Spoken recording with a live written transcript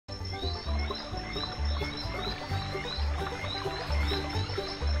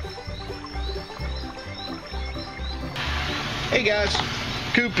Hey guys,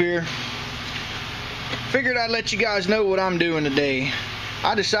 Coop here. Figured I'd let you guys know what I'm doing today.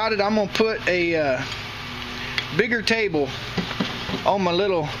 I decided I'm gonna put a bigger table on my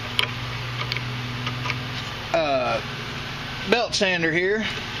little belt sander here.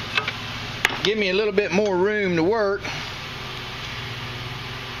 Give me a little bit more room to work.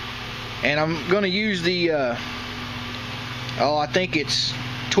 And I'm gonna use the I think it's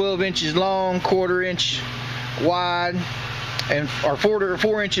 12 inches long, 1/4 inch wide, and or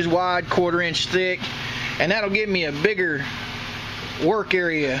 4 inches wide, 1/4 inch thick, and that'll give me a bigger work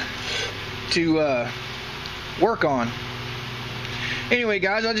area to work on. Anyway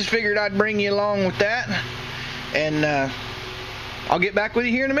guys, I just figured I'd bring you along with that, and I'll get back with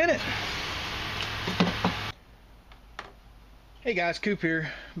you here in a minute. Hey guys, Coop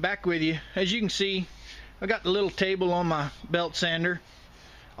here, back with you. As you can see, I got the little table on my belt sander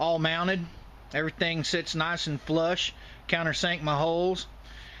all mounted. Everything sits nice and flush, countersink my holes,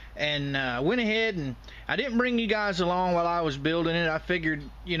 and went ahead and I didn't bring you guys along while I was building it. I figured,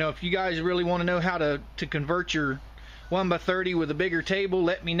 you know, if you guys really want to know how to convert your 1x30 with a bigger table,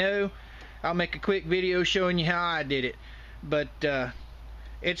 let me know. I'll make a quick video showing you how I did it. But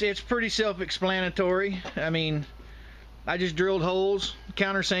it's pretty self-explanatory. I mean, I just drilled holes,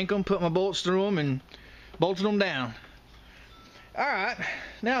 countersink them, put my bolts through them, and bolted them down. Alright,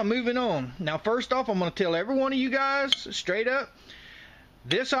 now moving on. Now first off, I'm going to tell every one of you guys straight up,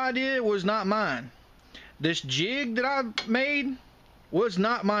 this idea was not mine. This jig that I made was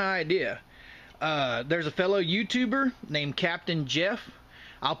not my idea. There's a fellow YouTuber named Captain Jeff.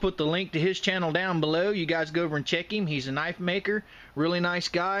 I'll put the link to his channel down below. You guys go over and check him. He's a knife maker, really nice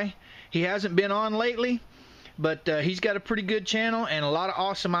guy. He hasn't been on lately, but he's got a pretty good channel and a lot of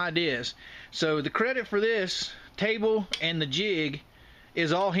awesome ideas. So the credit for this table and the jig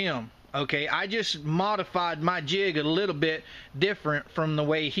is all him. Okay, I just modified my jig a little bit different from the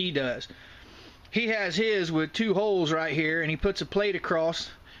way he does. He has his with 2 holes right here, and he puts a plate across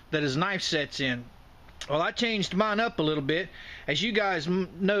that his knife sets in. Well, I changed mine up a little bit. As you guys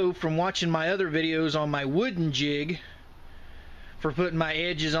know from watching my other videos on my wooden jig for putting my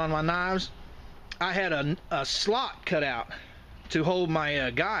edges on my knives, I had a slot cut out to hold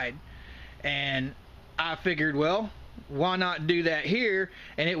my guide, and I figured, well, why not do that here,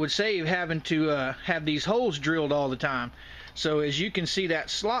 and it would save having to have these holes drilled all the time. So as you can see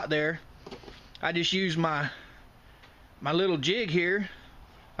that slot there, I just used my little jig here.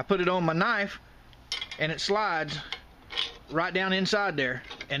 I put it on my knife, and it slides right down inside there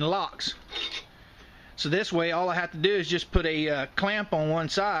and locks. So this way, all I have to do is just put a clamp on one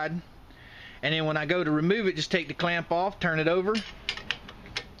side, and then when I go to remove it, just take the clamp off, turn it over,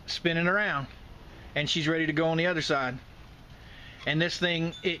 spin it around, and she's ready to go on the other side. And this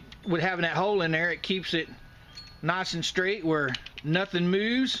thing, with having that hole in there, it keeps it nice and straight where nothing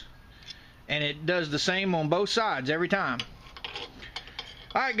moves, and it does the same on both sides every time.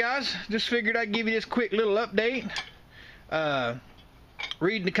 Alright guys, just figured I'd give you this quick little update.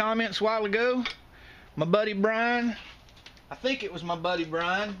 Reading the comments a while ago, my buddy Brian, I think it was my buddy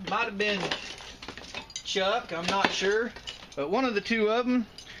Brian, might have been Chuck, I'm not sure, but one of the two of them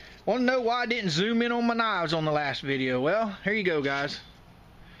want to know why I didn't zoom in on my knives on the last video. Well, here you go guys.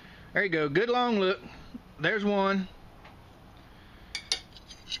 There you go, good long look. There's one.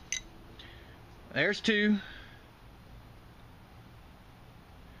 There's 2.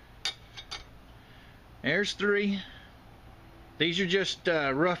 There's 3. These are just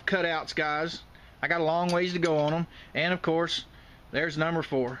rough cutouts, guys. I got a long ways to go on them. And of course, there's number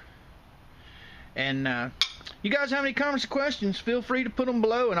 4. And you guys have any comments or questions, feel free to put them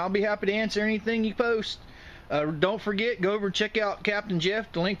below, and I'll be happy to answer anything you post. Don't forget, go over and check out Captain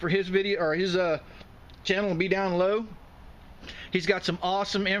Jeff. The link for his video, or his channel, will be down below. He's got some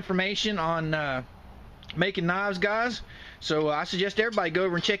awesome information on making knives, guys. So I suggest everybody go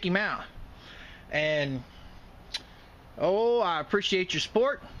over and check him out. And I appreciate your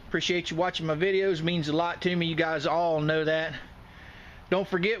support. Appreciate you watching my videos. It means a lot to me. You guys all know that. Don't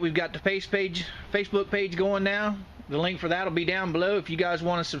forget, we've got the Facebook page going now. The link for that will be down below. If you guys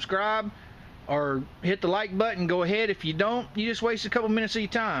want to subscribe or hit the like button, go ahead. If you don't, you just waste a couple minutes of your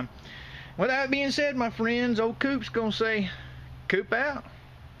time. With that being said, my friends, old Coop's gonna say, Coop out.